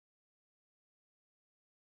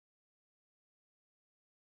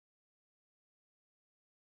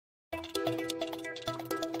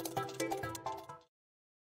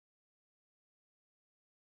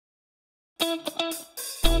So,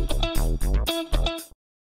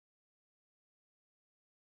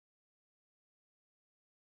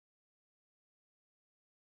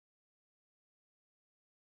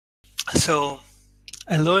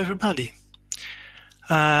 hello everybody.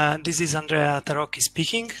 This is Andrea Tarocchi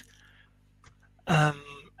speaking, and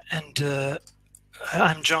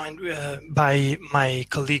I'm joined by my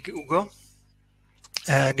colleague Hugo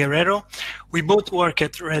Guerrero. We both work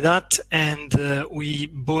at Red Hat, and we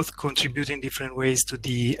both contribute in different ways to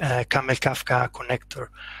the Camel Kafka Connector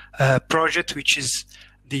project, which is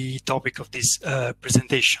the topic of this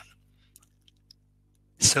presentation.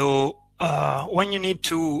 So, when you need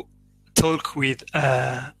to talk with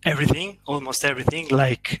everything, almost everything,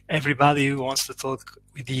 like everybody who wants to talk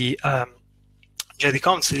with the Jedi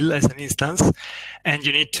Council as an instance, and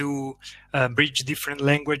you need to bridge different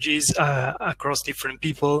languages across different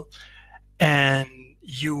people, and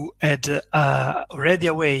you had already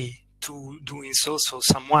a way to doing so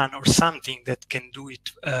someone or something that can do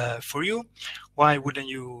it for you, why wouldn't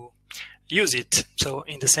you use it? So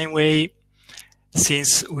in the same way,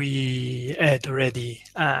 since we had already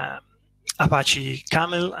Apache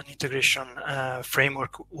Camel, an integration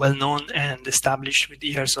framework well known and established with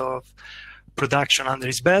years of production under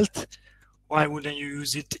its belt, why wouldn't you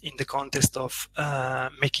use it in the context of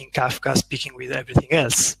making Kafka speaking with everything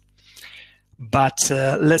else? But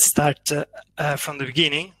let's start from the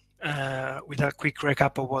beginning with a quick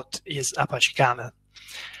recap of what is Apache Camel.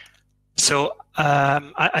 So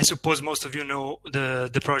I suppose most of you know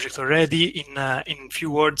the project already. In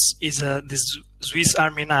few words, is this Swiss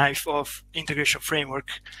Army knife of integration framework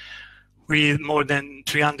with more than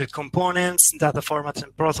 300 components, data formats,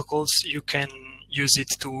 and protocols. You can use it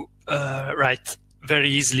to write very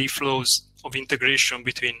easily flows of integration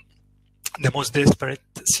between the most disparate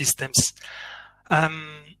systems.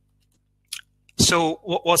 So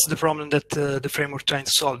what's the problem that the framework trying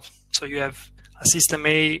to solve? So you have a system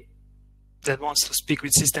A that wants to speak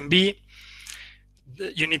with system B.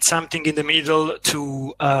 You need something in the middle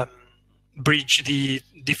to bridge the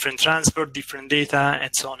different transport, different data,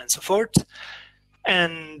 and so on and so forth.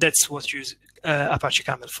 And that's what you use Apache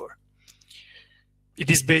Camel for. It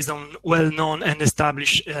is based on well-known and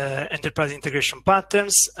established enterprise integration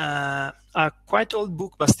patterns, a quite old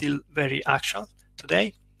book, but still very actual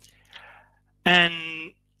today.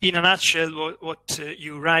 And in a nutshell, what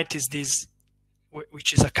you write is this,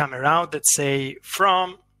 which is a camel route that say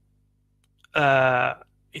from,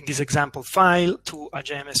 in this example, file to a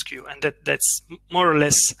JMS queue. And that's more or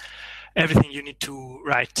less everything you need to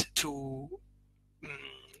write to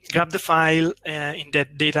grab the file in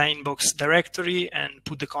that data inbox directory and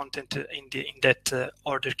put the content in that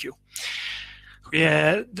order queue.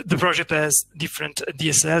 The project has different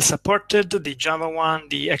DSL supported, the Java one,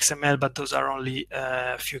 the XML, but those are only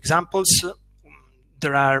a few examples.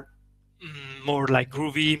 There are more like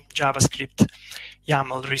Groovy, JavaScript,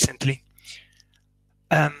 YAML recently.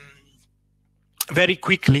 Very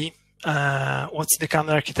quickly, what's the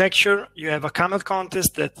Camel architecture? You have a Camel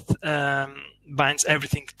contest that binds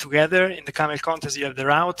everything together. In the Camel contest, you have the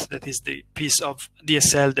route, that is the piece of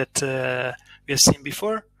DSL that we have seen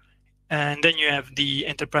before. And then you have the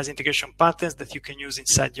enterprise integration patterns that you can use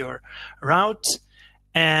inside your route.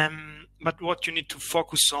 But what you need to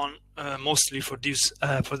focus on mostly for this,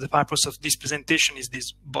 for the purpose of this presentation, is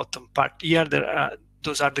this bottom part here.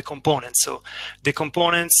 Those are the components. So the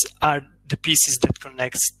components are the pieces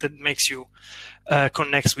that makes you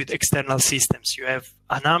connects with external systems. You have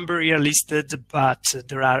a number here listed, but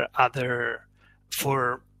there are other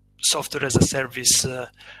for software as a service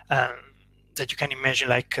that you can imagine,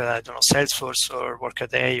 like I don't know, Salesforce or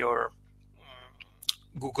Workaday or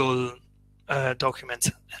Google documents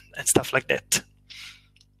and stuff like that.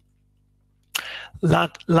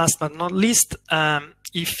 Last but not least,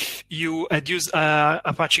 if you had used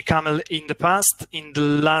Apache Camel in the past, in the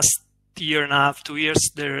last year and a half, 2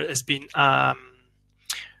 years, there has been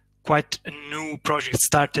quite a new project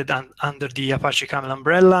started under the Apache Camel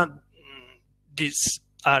umbrella. These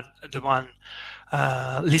are the one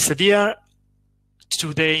listed here.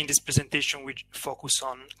 Today in this presentation, we focus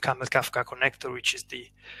on Camel Kafka Connector, which is the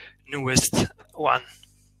newest one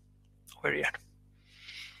over here.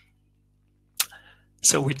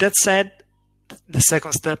 So with that said, the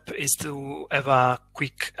second step is to have a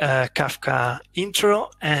quick Kafka intro,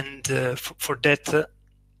 and for that,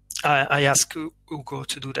 I ask Hugo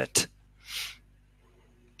to do that.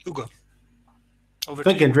 Hugo, over to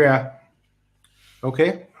you. Thank you, Andrea.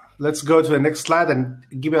 Okay, let's go to the next slide and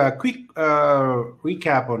give a quick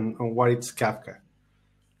recap on what is Kafka.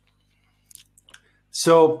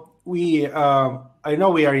 So I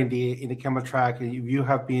know we are in the Camel track. You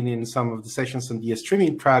have been in some of the sessions on the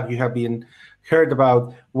streaming track. You have been heard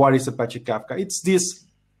about what is Apache Kafka. It's this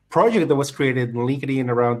project that was created in LinkedIn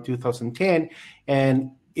around 2010,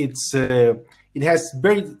 and it has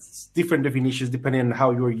very different definitions depending on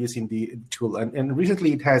how you are using the tool. And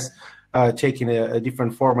recently, it has taken a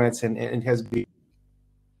different formats and it has been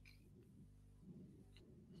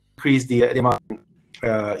increased the amount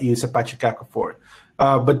use Apache Kafka for.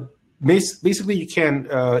 But basically, you can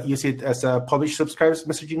use it as a publish subscribe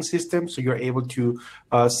messaging system. So you're able to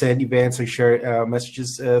send events and share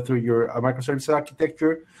messages through your microservice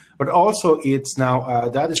architecture. But also, it's now a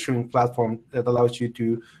data streaming platform that allows you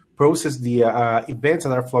to process the events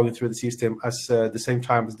that are flowing through the system at the same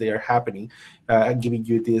time as they are happening, giving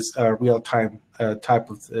you this real-time type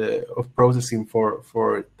of processing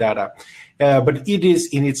for data. But it is,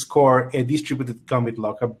 in its core, a distributed commit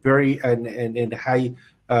log, a very and high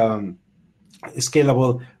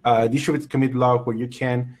scalable distributed commit log where you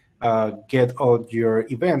can get all your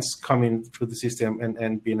events coming through the system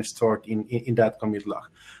and being stored in that commit log.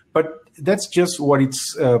 But that's just what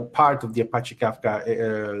it's part of the Apache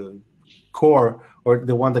Kafka core, or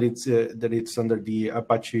the one that it's under the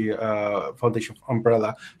Apache Foundation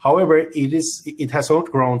umbrella. However, it has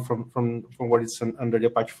outgrown from what it's under the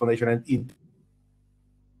Apache Foundation, and it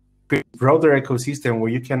broader ecosystem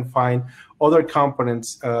where you can find other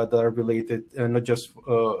components that are related, not just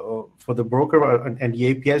for the broker and the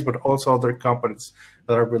APIs, but also other components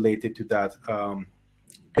that are related to that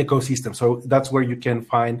ecosystem. So that's where you can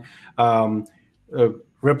find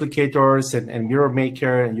replicators and mirror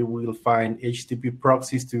maker, and you will find HTTP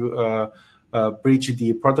proxies to bridge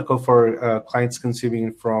the protocol for clients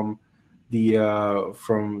consuming from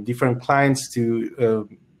different clients to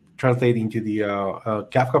translate into the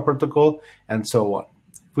Kafka protocol, and so on.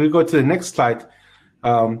 If we go to the next slide,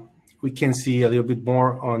 we can see a little bit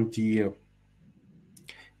more on the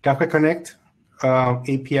Kafka Connect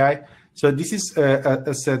API. So this is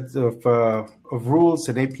a set of rules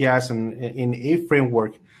and APIs in a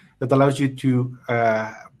framework that allows you to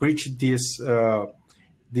bridge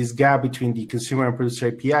this gap between the consumer and producer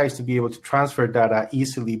APIs to be able to transfer data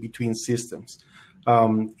easily between systems.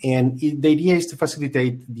 The idea is to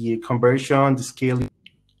facilitate the conversion, the scaling,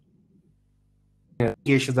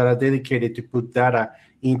 applications that are dedicated to put data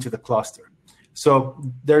into the cluster. So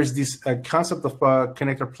there's this concept of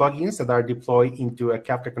connector plugins that are deployed into a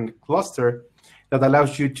Kafka Connect cluster that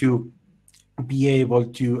allows you to be able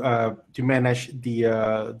to manage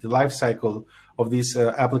the life cycle of these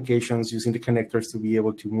applications using the connectors to be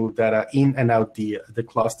able to move data in and out the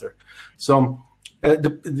cluster. So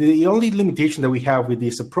the only limitation that we have with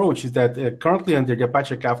this approach is that currently under the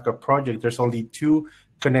Apache Kafka project, there's only two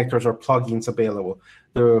connectors or plugins available,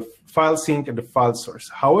 the file sync and the file source.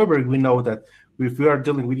 However, we know that if we are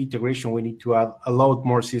dealing with integration, we need to load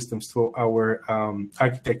more systems to our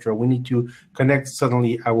architecture. We need to connect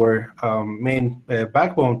suddenly our main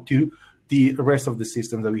backbone to the rest of the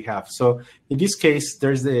system that we have. So in this case,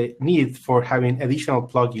 there's the need for having additional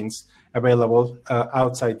plugins available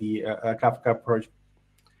outside the Kafka project.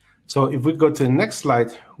 So if we go to the next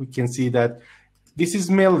slide, we can see that this is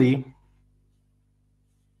mainly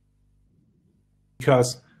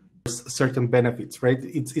because certain benefits, right?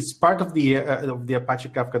 It's part of the Apache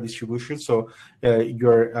Kafka distribution, so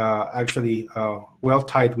you're actually well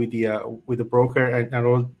tied with the broker and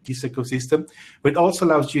all this ecosystem. But it also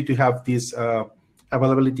allows you to have this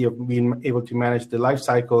availability of being able to manage the life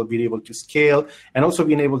cycle, being able to scale, and also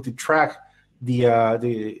being able to track the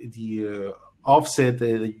offset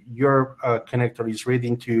that your connector is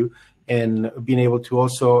reading to, and being able to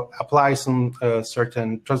also apply some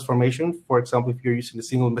certain transformation. For example, if you're using the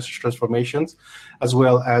single message transformations, as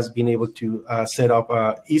well as being able to set up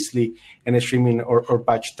easily a streaming or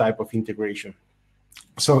batch type of integration.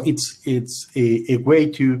 So it's a way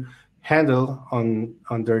to handle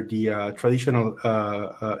under the traditional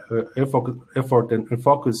effort and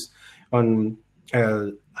focus on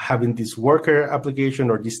having this worker application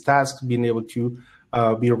or this task being able to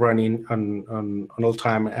be running on all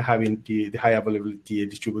time, and having the high availability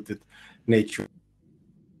distributed nature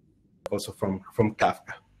also from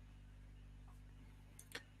Kafka.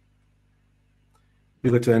 We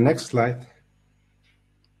go to the next slide.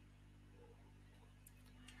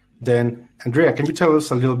 Then, Andrea, can you tell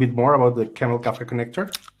us a little bit more about the Camel Kafka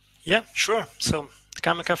Connector? Yeah, sure. So the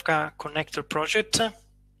Camel Kafka Connector project,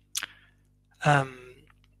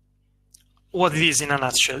 what it is in a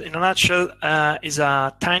nutshell. In a nutshell, is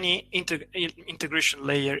a tiny integration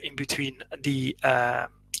layer in between the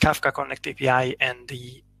Kafka Connect API and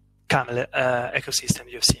the Camel ecosystem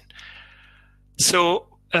you've seen. So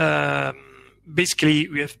basically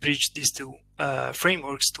we have bridged these two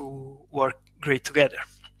frameworks to work great together.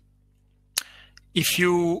 If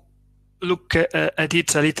you look at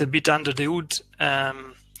it a little bit under the hood,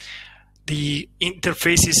 the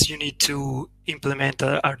interfaces you need to implement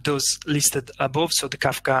are those listed above, so the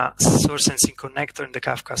Kafka source sensing connector and the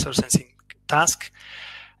Kafka source sensing task.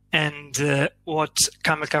 And what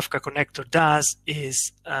Camel Kafka Connector does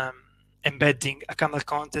is embedding a camel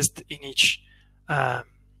context in each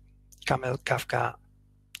Camel Kafka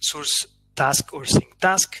source task or sync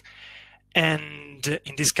task. And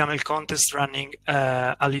in this camel context, running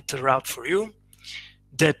a little route for you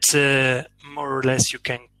that more or less you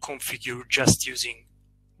can configure just using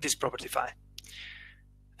this property file.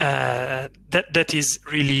 That is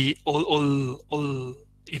really all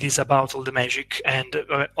it is about, all the magic. And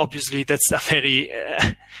obviously that's a very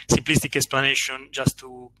simplistic explanation just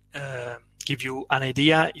to give you an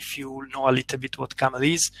idea, if you know a little bit what Camel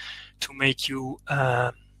is, to make you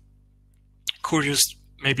curious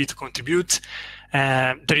maybe to contribute.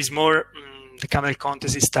 There is more. The Camel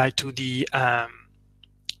context is tied to the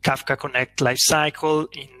Kafka Connect lifecycle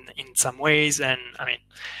in some ways, and I mean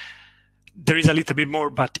there is a little bit more,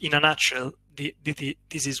 but in a nutshell,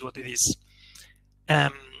 this is what it is.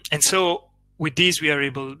 And so with this, we are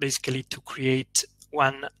able basically to create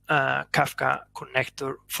one Kafka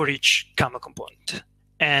connector for each Camel component,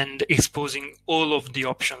 and exposing all of the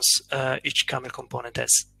options each Camel component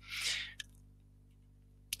has.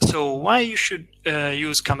 So why you should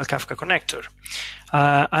use Camel Kafka Connector?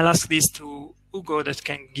 I'll ask this to Hugo, that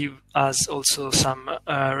can give us also some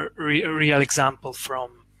real example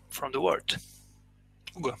from the world.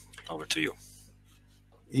 Hugo, over to you.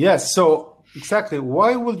 Yes. So exactly,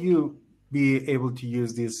 why will you be able to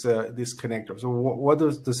use this connector? So what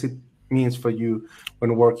does it mean for you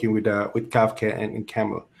when working with Kafka and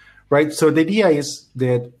Camel, right? So the idea is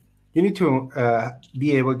that you need to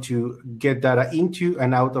be able to get data into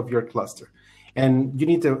and out of your cluster. And you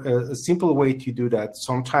need a simple way to do that.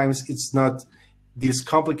 Sometimes it's not this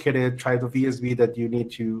complicated type of VSB that you need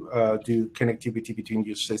to do connectivity between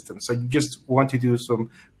your systems. So you just want to do some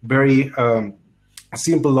very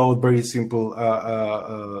simple load, very simple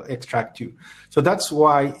extract too. So that's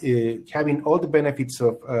why having all the benefits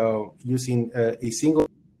of using a single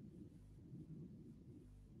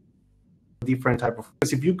different type of,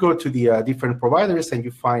 because if you go to the different providers and you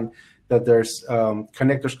find that there's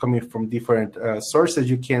connectors coming from different sources,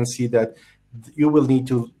 you can see that you will need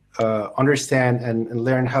to understand and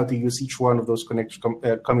learn how to use each one of those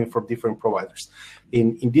connectors coming from different providers.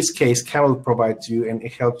 In this case, Camel provides you and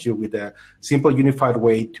it helps you with a simple unified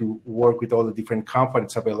way to work with all the different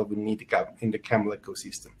components available in the Camel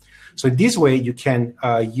ecosystem. So this way you can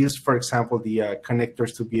use, for example, the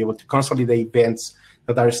connectors to be able to consolidate events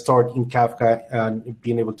that are stored in Kafka and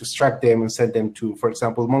being able to extract them and send them to, for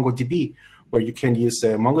example, MongoDB, where you can use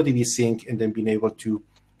MongoDB sync and then being able to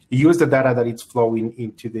use the data that it's flowing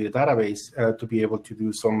into the database to be able to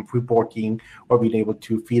do some reporting or being able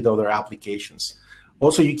to feed other applications.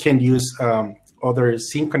 Also, you can use other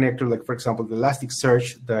sync connector, like, for example, the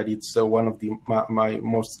Elasticsearch, that it's one of my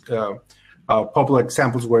most popular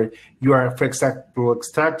examples where you are, for example,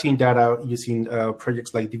 extracting data using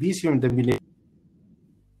projects like Divisium, and then being able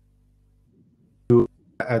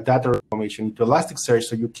data information into Elasticsearch,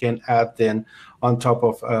 so you can add then on top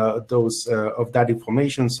of that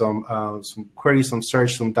information some queries, some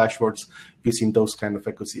search, some dashboards using those kind of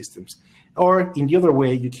ecosystems. Or in the other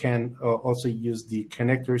way, you can also use the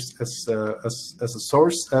connectors as a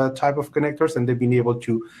source type of connectors, and then being able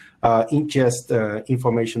to ingest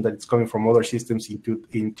information that is coming from other systems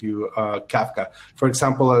into Kafka. For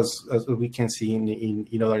example, as we can see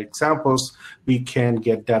in other examples, we can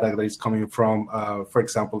get data that is coming from, for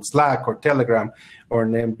example, Slack or Telegram, or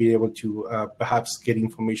then be able to perhaps get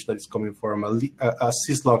information that is coming from a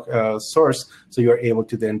syslog source, so you're able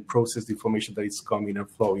to then process the information that is coming and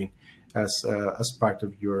flowing as part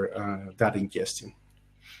of your data ingestion.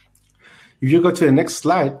 If you go to the next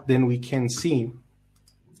slide, then we can see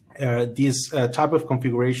this type of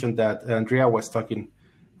configuration that Andrea was talking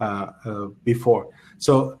before.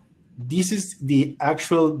 So this is the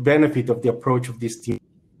actual benefit of the approach of this Team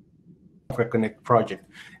Kafka Connect project.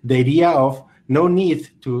 The idea of no need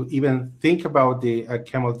to even think about the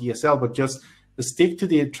Camel DSL, but just stick to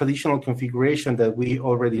the traditional configuration that we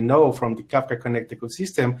already know from the Kafka Connect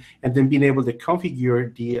ecosystem, and then being able to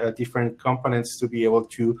configure the different components to be able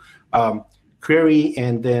to query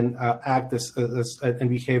and then act as and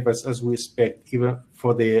behave as we expect, either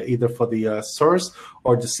for the source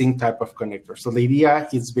or the sync type of connector. So the idea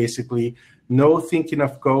is basically no thinking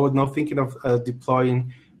of code, no thinking of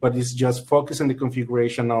deploying but it's just focus on the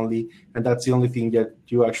configuration only, and that's the only thing that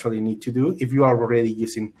you actually need to do if you are already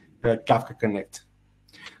using Kafka Connect.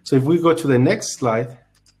 So if we go to the next slide,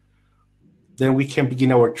 then we can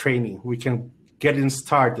begin our training. We can get it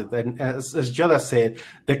started. And as Jada said,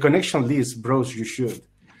 the connection list, bros, you should.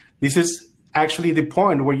 This is actually the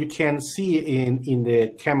point where you can see in the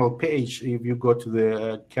Camel page, if you go to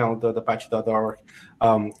the camel.apache.org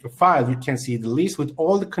file, you can see the list with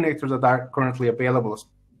all the connectors that are currently available.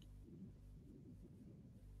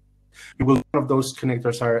 One of those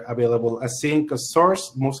connectors are available as sync, as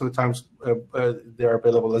source. Most of the times they're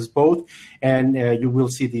available as both, and you will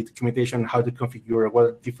see the documentation on how to configure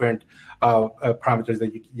what different parameters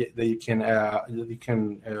that you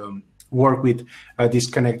can work with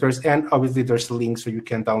these connectors. And obviously, there's a link so you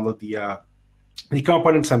can download the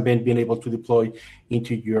components and then being able to deploy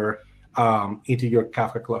into your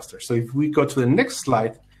Kafka cluster. So if we go to the next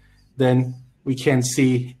slide, then we can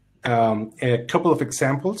see a couple of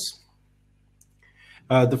examples.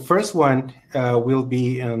 The first one will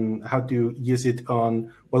be how to use it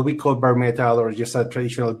on what we call bare metal or just a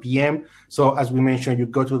traditional VM. So as we mentioned, you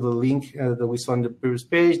go to the link that we saw on the previous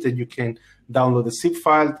page, then you can download the zip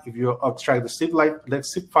file. If you extract the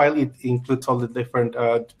zip file, it includes all the different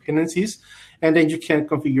dependencies. And then you can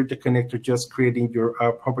configure the connector just creating your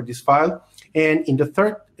properties file. And in the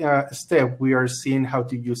third step, we are seeing how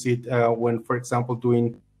to use it when, for example,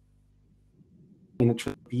 doing in a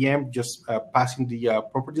VM, just passing the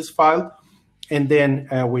properties file, and then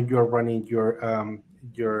when you are running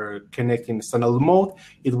your connecting standalone mode,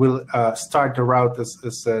 it will start the route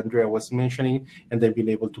as Andrea was mentioning, and then being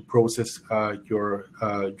able to process your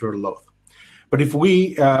load. But if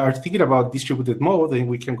we are thinking about distributed mode, then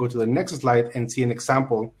we can go to the next slide and see an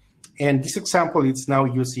example. And this example is now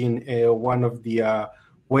using one of the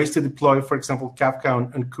ways to deploy, for example, Kafka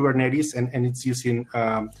on Kubernetes, and it's using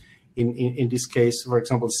in this case, for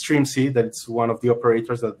example, StreamC, that it's one of the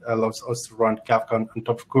operators that allows us to run Kafka on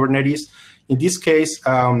top of Kubernetes. In this case,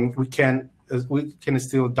 we can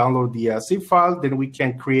still download the zip file. Then we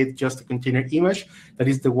can create just a container image that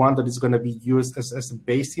is the one that is going to be used as a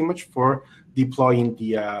base image for deploying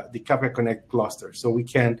the Kafka Connect cluster. So we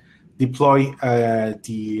can deploy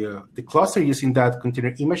the cluster using that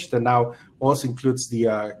container image that now also includes the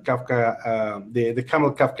Kafka, the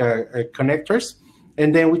Camel Kafka connectors.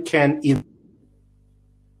 And then we can either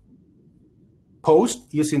post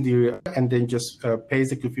using and then just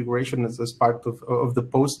paste the configuration as part of the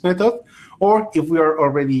post method. Or if we are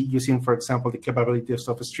already using, for example, the capabilities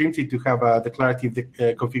of StreamC to have a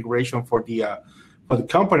declarative configuration for the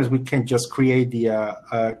components, we can just create the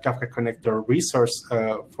Kafka connector resource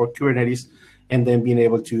for Kubernetes and then being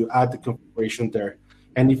able to add the configuration there.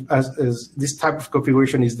 And if as this type of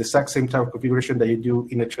configuration is the exact same type of configuration that you do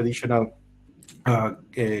in a traditional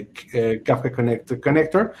Kafka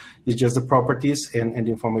connector, is just the properties and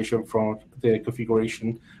information from the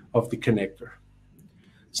configuration of the connector.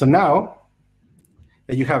 So now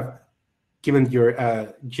that you have given your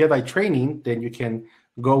Jedi training, then you can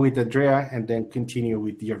go with Andrea and then continue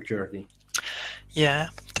with your journey. Yeah,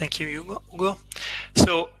 thank you, Hugo.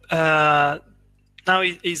 So now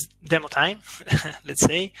is demo time, let's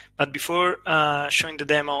say. But before showing the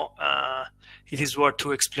demo, it is worth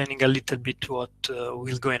explaining a little bit what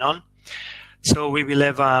will going on. So we will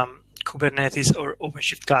have Kubernetes or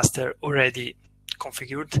OpenShift cluster already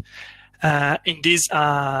configured. In this,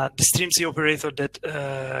 the StreamC operator that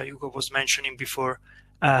Hugo was mentioning before,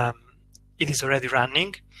 it is already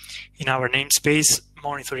running in our namespace,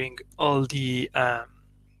 monitoring all the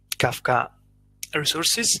Kafka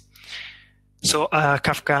resources. So a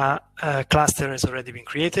Kafka cluster has already been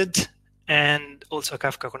created, and also a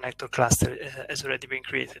Kafka connector cluster has already been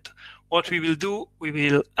created. What we will do, we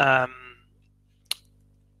will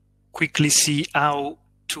quickly see how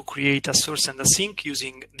to create a source and a sink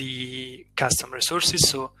using the custom resources.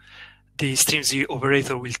 So the StreamC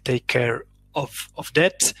operator will take care of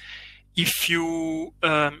that. If you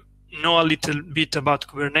know a little bit about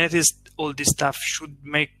Kubernetes, all this stuff should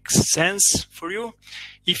make sense for you.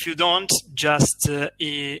 If you don't, just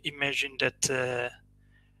imagine that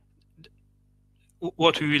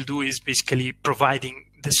what we will do is basically providing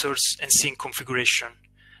the source and sink configuration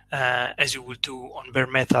as you would do on bare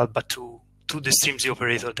metal, but to the StreamC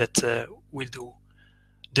operator that will do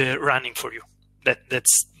the running for you.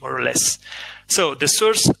 That's more or less. So the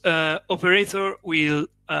source operator will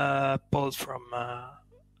pull from an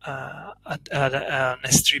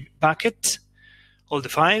S3 bucket all the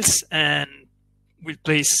files and will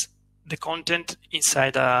place the content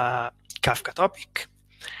inside a Kafka topic.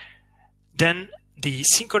 Then the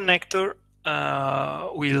sink connector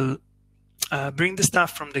will bring the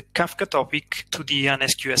stuff from the Kafka topic to the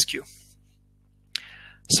NSQS queue.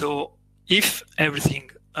 So if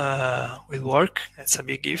everything will work, that's a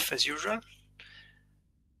big if as usual,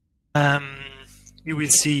 you will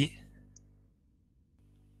see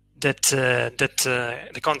that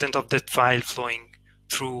the content of that file flowing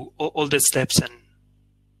through all the steps and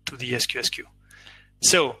to the SQS queue.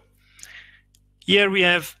 So here we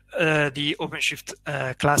have the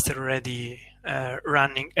OpenShift cluster already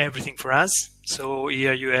running everything for us. So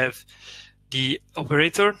here you have the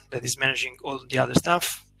operator that is managing all the other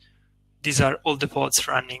stuff. These are all the pods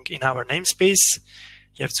running in our namespace.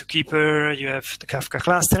 You have Zookeeper, you have the Kafka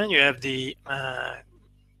cluster, and you have the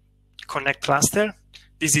Connect cluster.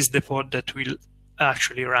 This is the pod that will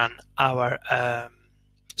actually run our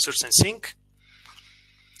source and sync.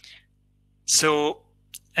 So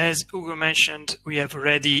as Hugo mentioned, we have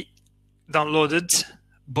already downloaded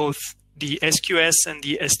both the SQS and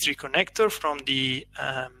the S3 connector from the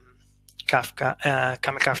Camel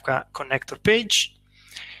Kafka Connector page.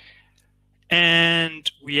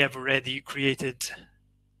 And we have already created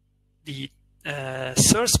the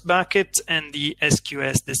source bucket and the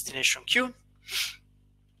SQS destination queue.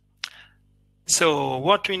 So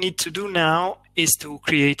what we need to do now is to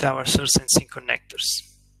create our source and sync connectors.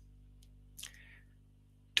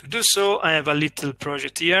 To do so, I have a little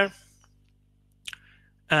project here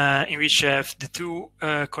in which I have the two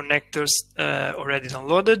connectors already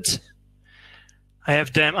downloaded. I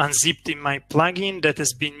have them unzipped in my plugin that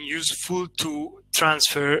has been useful to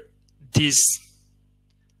transfer these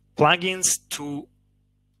plugins to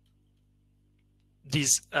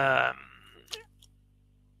this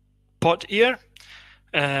pod here,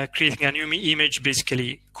 creating a new image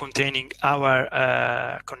basically containing our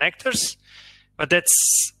connectors. But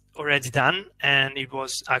that's already done, and it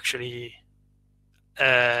was actually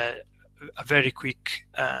a very quick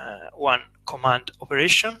one command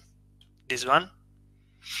operation, this one.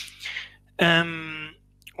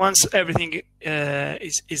 Once everything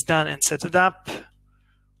is done and set it up,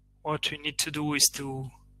 what we need to do is to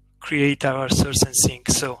create our source and sync.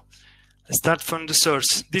 So let's start from the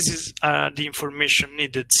source. This is the information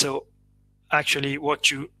needed. So actually what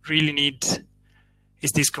you really need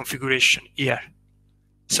is this configuration here.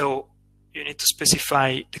 So you need to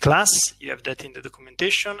specify the class. You have that in the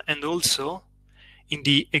documentation, and also in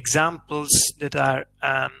the examples that are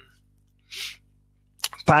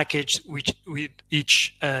packaged with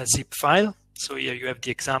each zip file. So here you have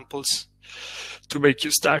the examples to make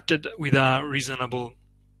you started with a reasonable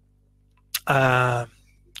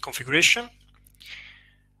configuration.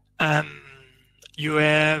 You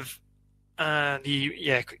have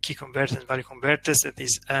the key converters and value converters, that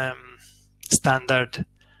is standard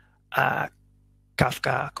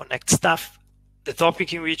Kafka Connect stuff, the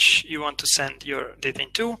topic in which you want to send your data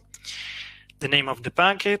into, the name of the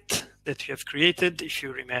packet that you have created, if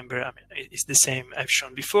you remember, I mean, it's the same I've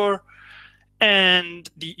shown before, and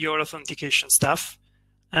your authentication stuff.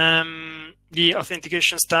 The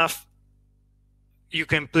authentication stuff, you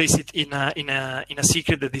can place it in a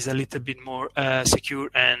secret that is a little bit more secure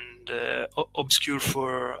and obscure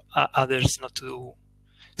for others not to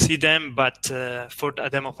see them, but for a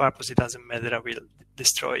demo purpose it doesn't matter. I will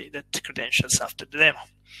destroy the credentials after the demo.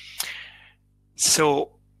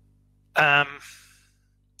 So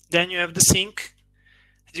then you have the sync.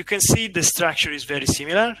 As you can see, the structure is very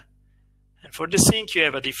similar, and for the sync you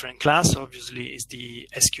have a different class. Obviously is the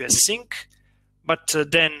SQS sync, but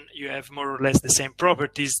then you have more or less the same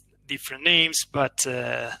properties, different names, but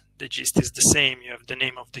the gist is the same. You have the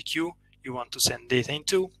name of the queue you want to send data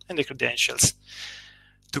into and the credentials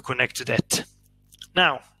to connect to that.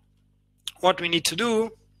 Now, what we need to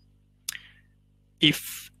do,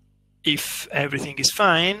 if everything is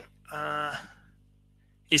fine,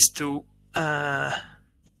 is to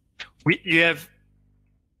you have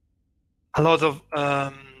a lot of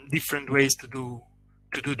different ways to do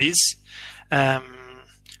this.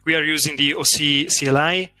 We are using the OC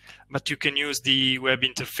CLI, but you can use the web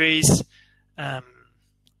interface.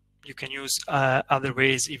 You can use other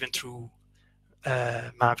ways, even through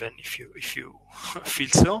Maven, if you feel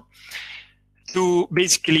so, to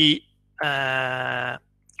basically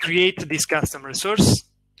create this custom resource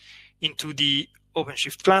into the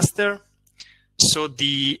OpenShift cluster, so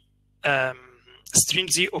the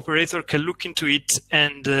StreamZ operator can look into it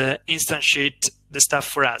and instantiate the stuff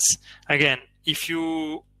for us. Again, if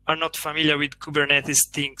you are not familiar with Kubernetes,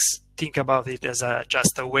 think about it as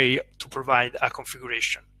just a way to provide a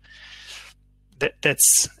configuration.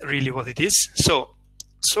 That's really what it is. So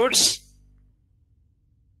source,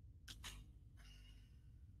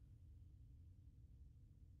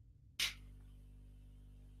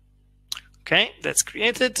 Okay, that's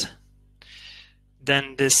created.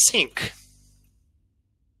 Then the sync.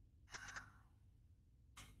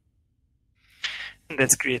 And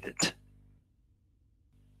that's created.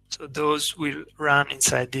 So those will run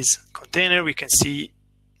inside this container. We can see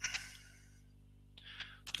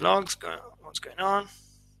logs, what's going on.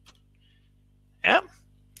 Yeah.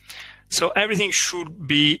 So everything should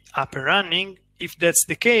be up and running. If that's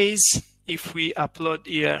the case, if we upload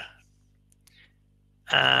here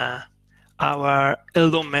our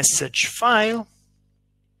hello message file,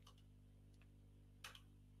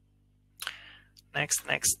 next,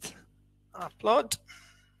 upload,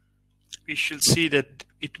 we should see that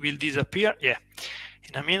it will disappear. Yeah,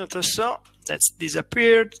 in a minute or so, that's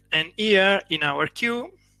disappeared. And here in our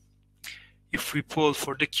queue, if we pull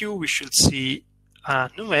for the queue, we should see a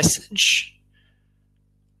new message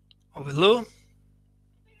of hello.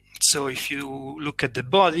 So if you look at the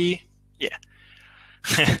body, yeah,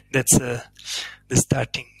 that's the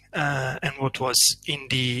starting and what was in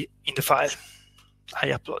the file I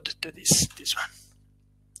uploaded to this one.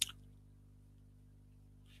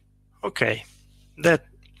 Okay, that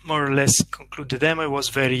more or less concludes the demo. It was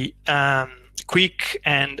very quick,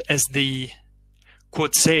 and as the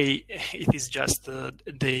quotes say, it is just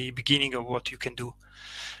the beginning of what you can do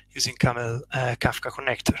using Camel Kafka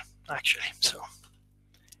Connector, actually. So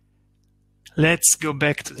let's go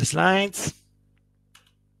back to the slides.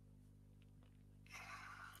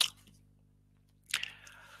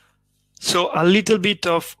 So a little bit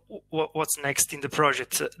of what's next in the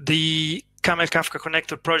project. The Camel Kafka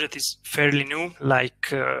Connector project is fairly new,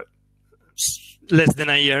 like less than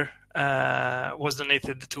a year. Was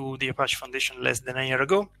donated to the Apache Foundation less than a year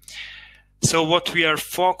ago. So what we are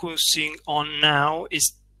focusing on now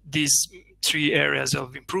is these three areas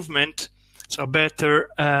of improvement. So better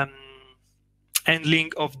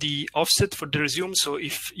handling of the offset for the resume. So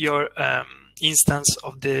if your instance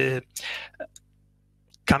of the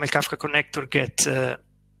Camel Kafka connector get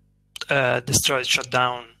destroyed, shut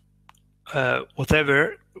down,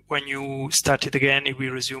 whatever, when you start it again, it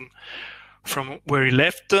will resume from where it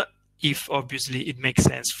left, if obviously it makes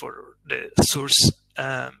sense for the source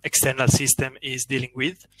external system is dealing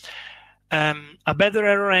with. A better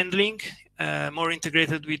error handling, more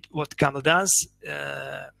integrated with what Camel does,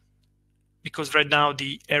 because right now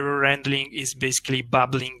the error handling is basically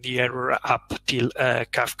bubbling the error up till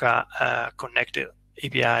Kafka connected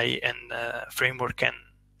API and framework can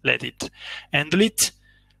let it handle it.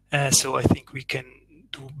 So I think we can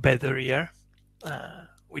do better here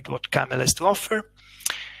with what Camel has to offer,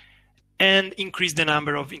 and increase the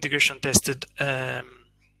number of integration tested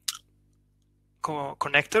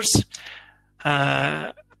connectors.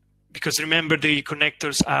 Because remember, the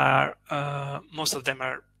connectors are, most of them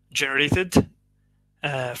are generated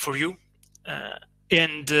for you.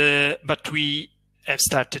 But we have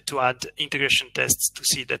started to add integration tests to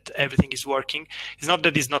see that everything is working. It's not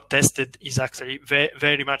that it's not tested, it's actually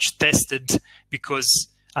very much tested, because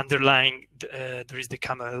underlying there is the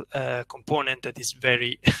Camel component that is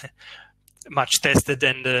very much tested,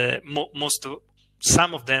 and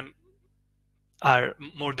some of them are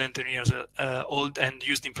more than 10 years old and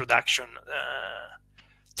used in production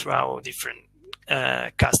throughout different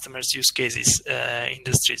customers, use cases,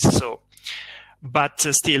 industries. So, but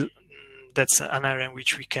still, that's an area in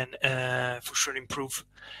which we can for sure improve.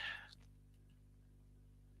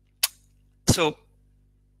 So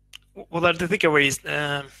what are the takeaways?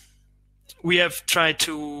 We have tried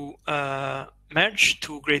to merge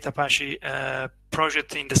two great Apache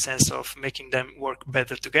projects in the sense of making them work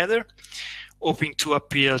better together, hoping to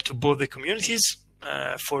appeal to both the communities,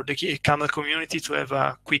 for the Camel community to have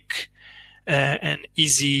a quick and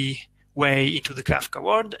easy way into the Kafka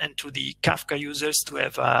world, and to the Kafka users to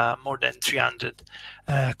have more than 300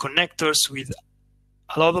 connectors with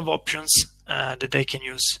a lot of options that they can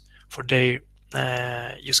use for their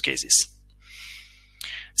use cases.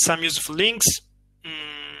 Some useful links.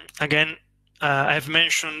 Again, I've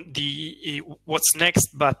mentioned what's next,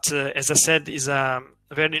 but as I said, is a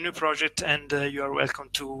very new project, and you are welcome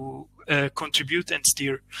to contribute and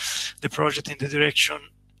steer the project in the direction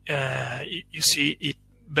you see it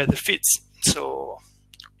better fits. So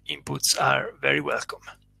inputs are very welcome.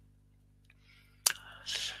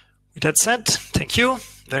 With that said, thank you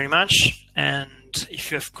very much, and if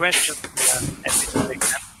you have questions, we are happy to take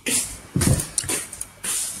them.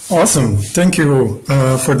 Awesome. Thank you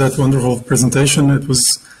for that wonderful presentation. It was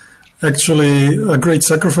actually a great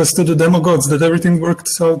sacrifice to the demo gods that everything worked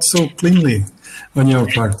out so cleanly on your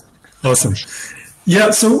part. Awesome.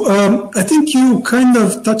 Yeah, so I think you kind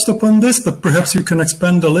of touched upon this, but perhaps you can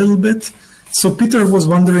expand a little bit. So Peter was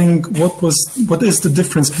wondering what is the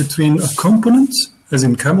difference between a component, as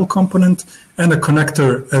in Camel component, and a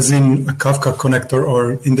connector, as in a Kafka connector,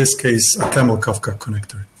 or in this case, a Camel Kafka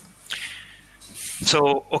connector.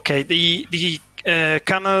 So, okay, the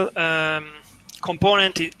Camel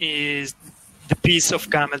component is the piece of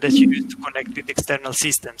Camel that you use to connect with external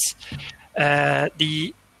systems.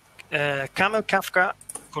 The Camel Kafka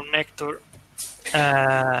connector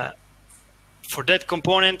for that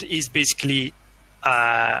component is basically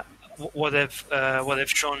what I've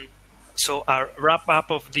shown. So a wrap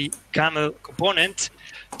up of the Camel component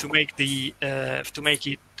to make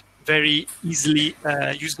it very easily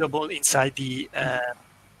usable inside the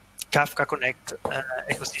Kafka Connect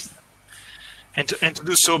ecosystem. And to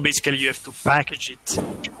do so, basically, you have to package it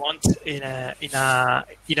if you want in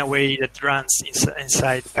a way that runs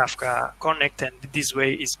inside Kafka Connect, and this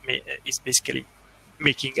way is basically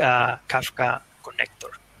making a Kafka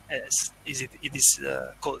connector, as it is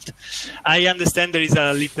called. I understand there is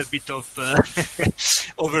a little bit of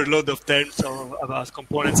overload of terms about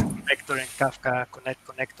components and connector and Kafka Connect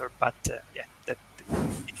connector, but yeah, it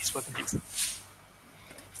is what it is.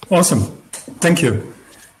 Awesome, thank you.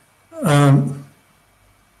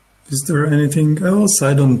 Is there anything else?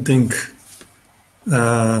 I don't think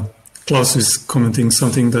Klaus is commenting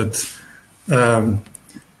something that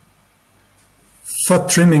fat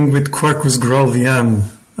trimming with Quarkus Graal VM.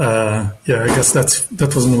 Yeah, I guess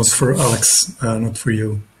that was for Alex, not for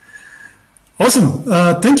you. Awesome,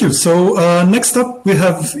 thank you. So next up we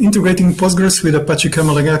have integrating Postgres with Apache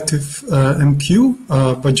Camel Active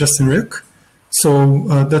MQ by Justin Rick. So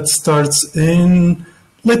that starts in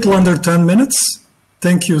little under 10 minutes.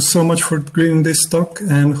 Thank you so much for giving this talk,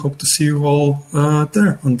 and hope to see you all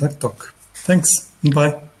there on that talk. Thanks, and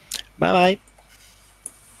bye. Bye-bye.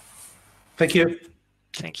 Thank you.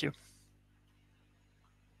 Thank you.